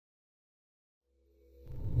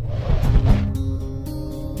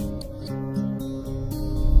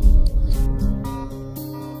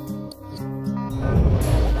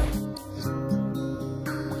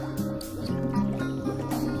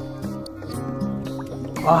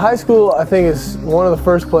High school, I think, is one of the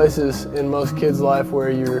first places in most kids' life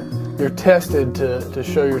where you're tested to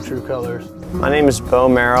show your true colors. My name is Bo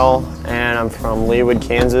Merrill, and I'm from Leawood,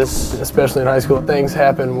 Kansas. Especially in high school, things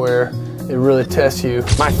happen where it really tests you.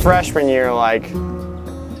 My freshman year, like,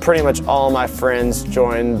 pretty much all my friends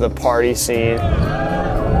joined the party scene.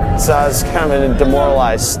 So I was kind of in a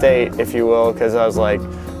demoralized state, if you will, because I was like,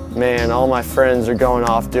 man, all my friends are going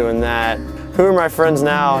off doing that. Who are my friends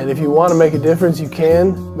now? And if you want to make a difference, you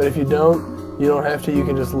can, but if you don't have to. You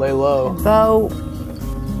can just lay low. Bo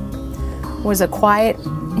was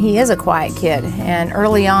he is a quiet kid, and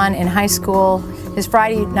early on in high school, his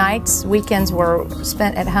Friday nights, weekends were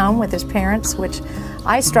spent at home with his parents, which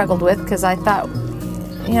I struggled with because I thought,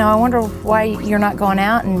 you know, I wonder why you're not going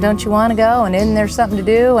out, and don't you want to go, and isn't there something to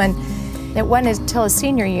do? And it wasn't until his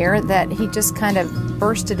senior year that he just kind of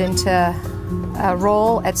bursted into a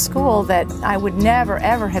role at school that I would never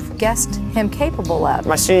ever have guessed him capable of.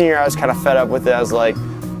 My senior year, I was kind of fed up with it. I was like,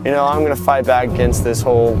 you know, I'm going to fight back against this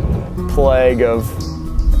whole plague of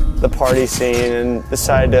the party scene, and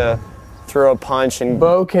decided to throw a punch. And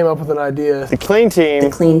Bo came up with an idea. The Clean Team. The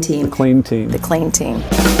Clean Team. The Clean Team. The Clean Team.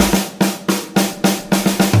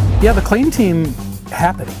 Yeah, the Clean Team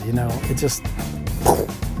happened, you know, it just...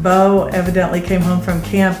 Bo evidently came home from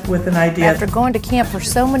camp with an idea. After going to camp for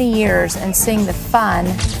so many years and seeing the fun,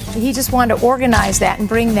 he just wanted to organize that and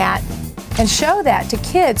bring that and show that to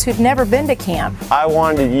kids who've never been to camp. I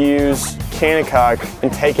wanted to use Kanakuk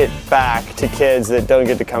and take it back to kids that don't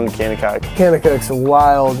get to come to Kanakuk. Kanakuk's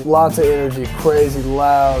wild, lots of energy, crazy,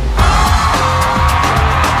 loud.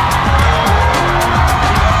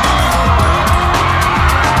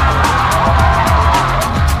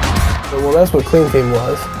 Well, that's what Clean Team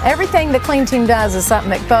was. Everything the Clean Team does is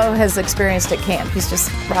something that Bo has experienced at camp. He's just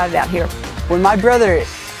brought it out here. When my brother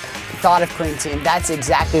thought of Clean Team, that's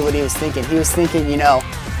exactly what he was thinking. He was thinking, you know,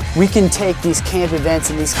 we can take these camp events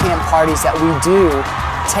and these camp parties that we do,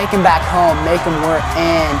 take them back home, make them work,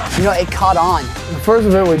 and, you know, it caught on. The first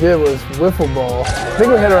event we did was wiffle ball. I think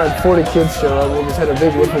we had around 40 kids show up. We just had a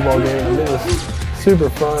big wiffle ball game, and it was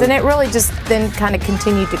super fun. And it really just then kind of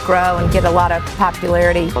continued to grow and get a lot of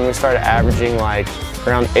popularity. When we started averaging like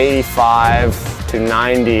around 85 to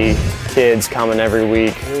 90 kids coming every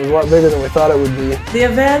week. It was a lot bigger than we thought it would be. The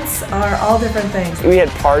events are all different things. We had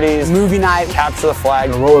parties, movie night, capture the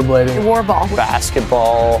flag, rollerblading, war ball,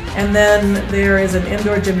 basketball. And then there is an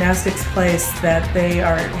indoor gymnastics place that they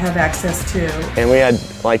have access to. And we had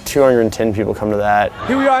like 210 people come to that.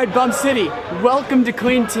 Here we are at Bum City. Welcome to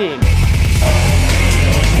Clean Team.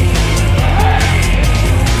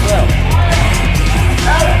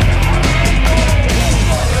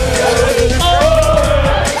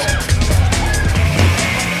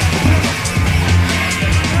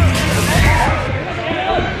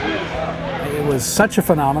 It was such a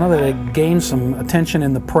phenomenon that it gained some attention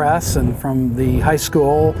in the press and from the high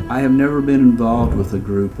school. I have never been involved with a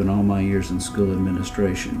group in all my years in school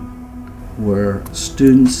administration where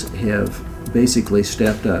students have basically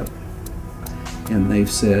stepped up and they've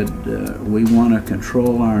said, we want to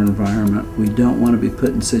control our environment. We don't want to be put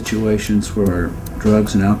in situations where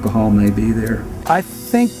drugs and alcohol may be there. I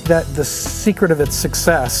think that the secret of its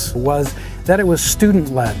success was that it was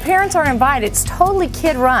student-led. Parents are invited. It's totally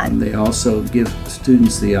kid-run. They also give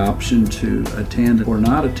students the option to attend or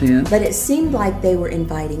not attend. But it seemed like they were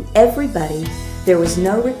inviting everybody. There was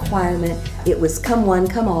no requirement. It was come one,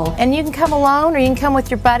 come all. And you can come alone or you can come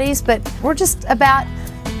with your buddies, but we're just about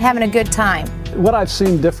having a good time. What I've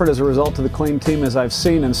seen different as a result of the Clean Team is I've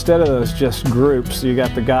seen, instead of those just groups, you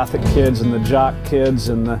got the gothic kids and the jock kids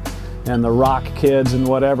and the rock kids and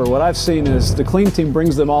whatever. What I've seen is the Clean Team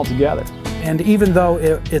brings them all together. And even though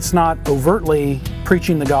it's not overtly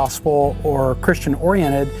preaching the gospel or Christian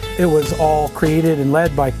oriented, it was all created and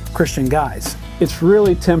led by Christian guys. It's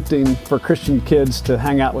really tempting for Christian kids to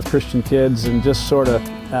hang out with Christian kids and just sort of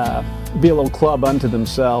be a little club unto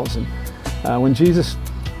themselves. And when Jesus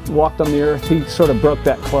walked on the earth, he sort of broke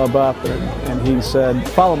that club up and he said,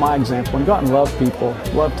 follow my example and go out and love people,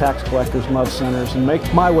 love tax collectors, love sinners, and make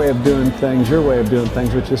my way of doing things your way of doing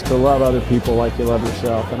things, which is to love other people like you love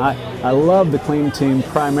yourself. And I love the Clean Team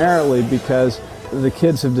primarily because the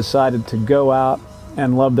kids have decided to go out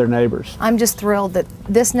and love their neighbors. I'm just thrilled that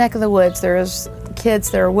this neck of the woods, there's kids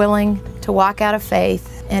that are willing to walk out of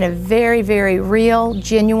faith in a very, very real,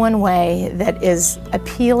 genuine way that is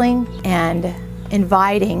appealing and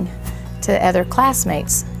inviting to other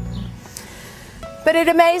classmates. But it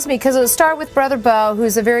amazed me because it would start with Brother Bo,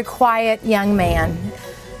 who's a very quiet young man,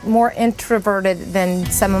 more introverted than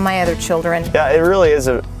some of my other children. Yeah, it really is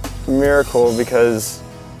a miracle because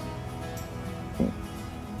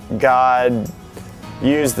God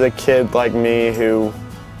used the kid like me who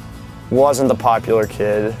wasn't the popular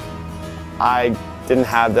kid. I didn't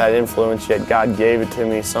have that influence yet. God gave it to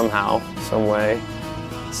me somehow, some way.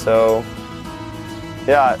 So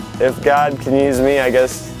yeah, if God can use me, I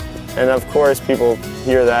guess, and of course people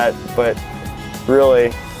hear that, but really,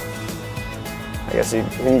 I guess he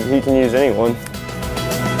can use anyone.